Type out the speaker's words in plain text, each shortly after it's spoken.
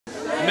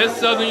Miss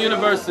Southern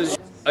University,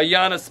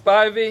 Ayanna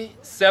Spivey,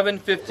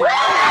 750.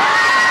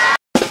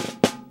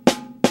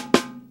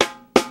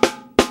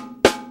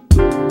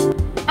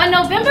 On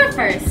November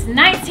 1st,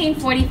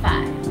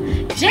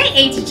 1945,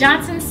 J.H.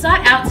 Johnson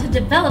sought out to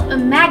develop a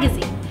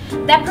magazine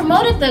that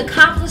promoted the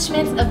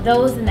accomplishments of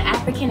those in the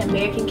African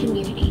American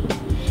community.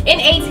 In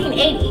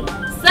 1880,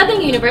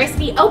 Southern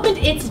University opened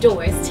its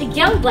doors to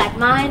young black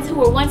minds who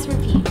were once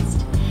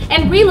refused,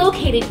 and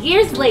relocated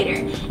years later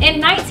in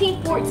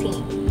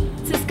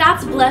 1914 to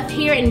Scotts Bluff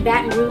here in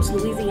Baton Rouge,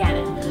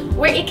 Louisiana,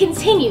 where it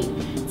continued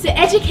to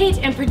educate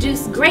and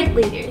produce great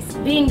leaders,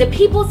 being the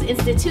people's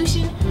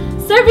institution,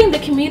 serving the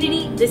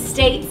community, the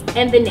states,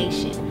 and the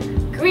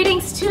nation.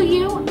 Greetings to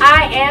you.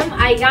 I am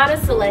Ayanna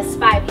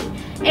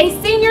Spivey, a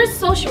senior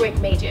social work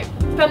major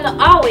from the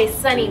always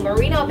sunny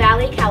Moreno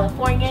Valley,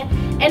 California,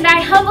 and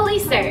I humbly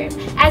serve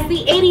as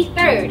the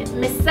 83rd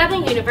Miss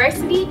Southern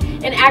University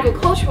in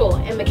Agricultural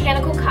and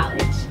Mechanical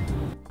College.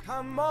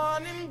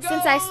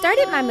 Since I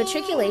started my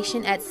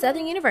matriculation at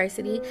Southern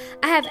University,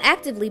 I have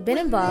actively been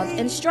involved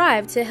and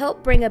strived to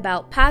help bring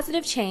about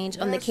positive change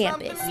on the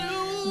campus.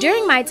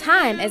 During my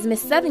time as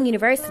Miss Southern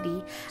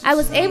University, I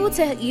was able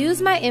to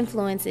use my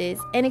influences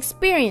and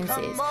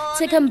experiences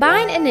to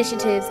combine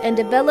initiatives and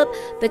develop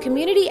the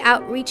Community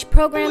Outreach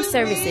Program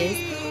Services,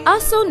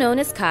 also known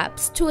as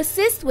COPS, to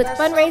assist with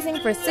fundraising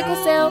for sickle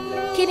cell,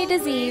 kidney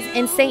disease,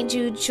 and St.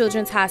 Jude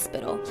Children's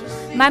Hospital.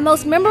 My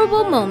most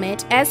memorable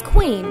moment as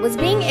Queen was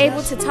being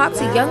able to talk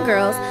to young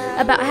girls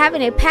about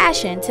having a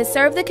passion to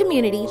serve the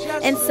community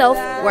and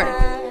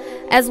self-worth,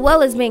 as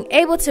well as being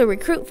able to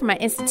recruit for my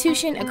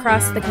institution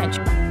across the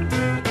country.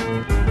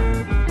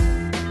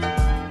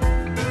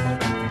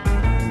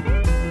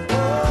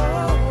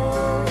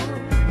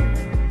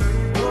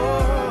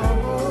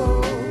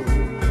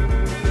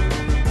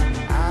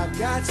 I've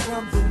got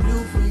something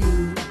new for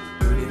you.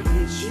 When it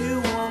hits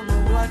you, won't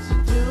know what to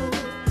do.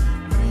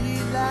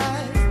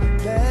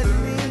 Realize, let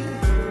me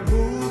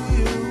move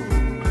you.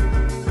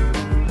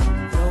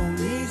 No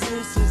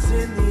resistance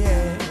in the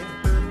air.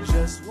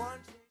 Just one.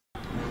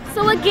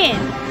 So again,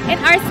 in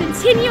our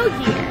centennial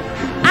year,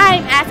 I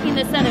am asking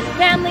the Southern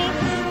family,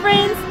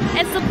 friends,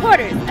 and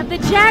supporters of the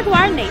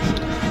Jaguar Nation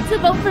to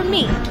vote for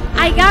me,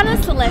 Ayanna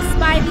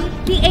Spivey,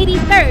 the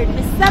 83rd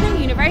Miss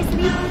Southern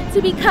University,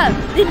 to become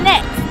the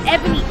next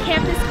Ebony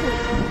Campus Queen.